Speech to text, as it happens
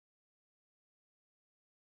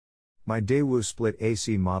My Daewoo split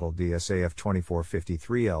AC Model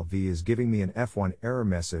DSA-F2453L-V is giving me an F1 error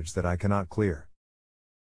message that I cannot clear.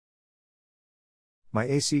 My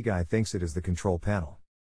AC guy thinks it is the control panel.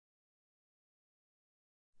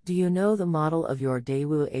 Do you know the model of your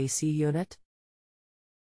Daewoo AC unit?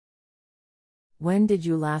 When did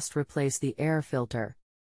you last replace the air filter?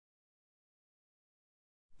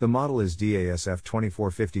 The model is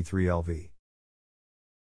DAS-F2453L-V.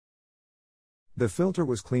 The filter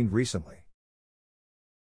was cleaned recently.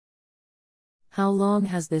 How long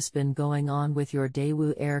has this been going on with your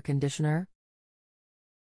Daewoo air conditioner?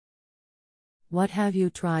 What have you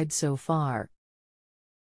tried so far?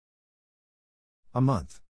 A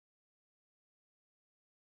month.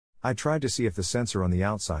 I tried to see if the sensor on the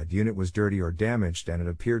outside unit was dirty or damaged, and it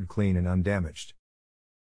appeared clean and undamaged.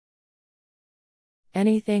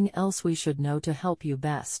 Anything else we should know to help you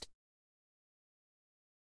best?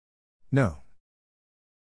 No.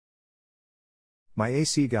 My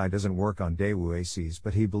AC guy doesn't work on Daewoo ACs,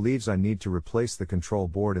 but he believes I need to replace the control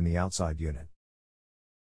board in the outside unit.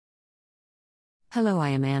 Hello, I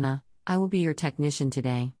am Anna. I will be your technician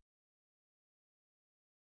today.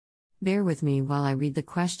 Bear with me while I read the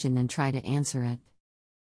question and try to answer it.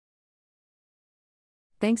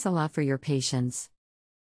 Thanks a lot for your patience.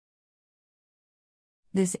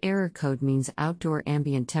 This error code means outdoor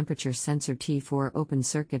ambient temperature sensor T4 open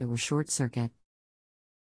circuit or short circuit.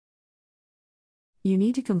 You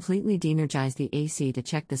need to completely de-energize the AC to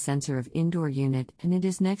check the sensor of indoor unit, and it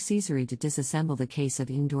is necessary to disassemble the case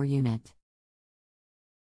of indoor unit.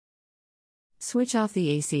 Switch off the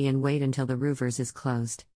AC and wait until the roofers is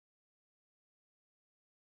closed.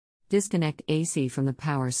 Disconnect AC from the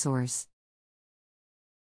power source.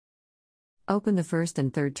 Open the first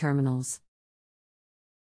and third terminals.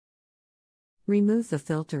 Remove the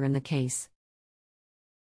filter in the case.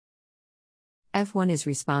 F1 is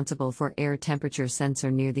responsible for air temperature sensor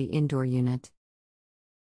near the indoor unit.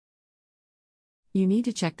 You need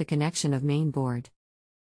to check the connection of main board.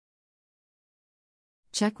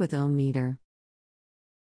 Check with ohm meter.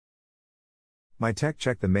 My tech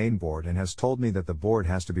checked the main board and has told me that the board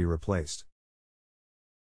has to be replaced.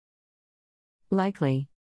 Likely.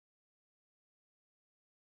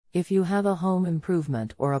 If you have a home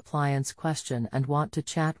improvement or appliance question and want to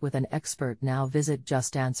chat with an expert now, visit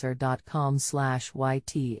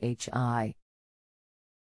justanswer.com/ythi.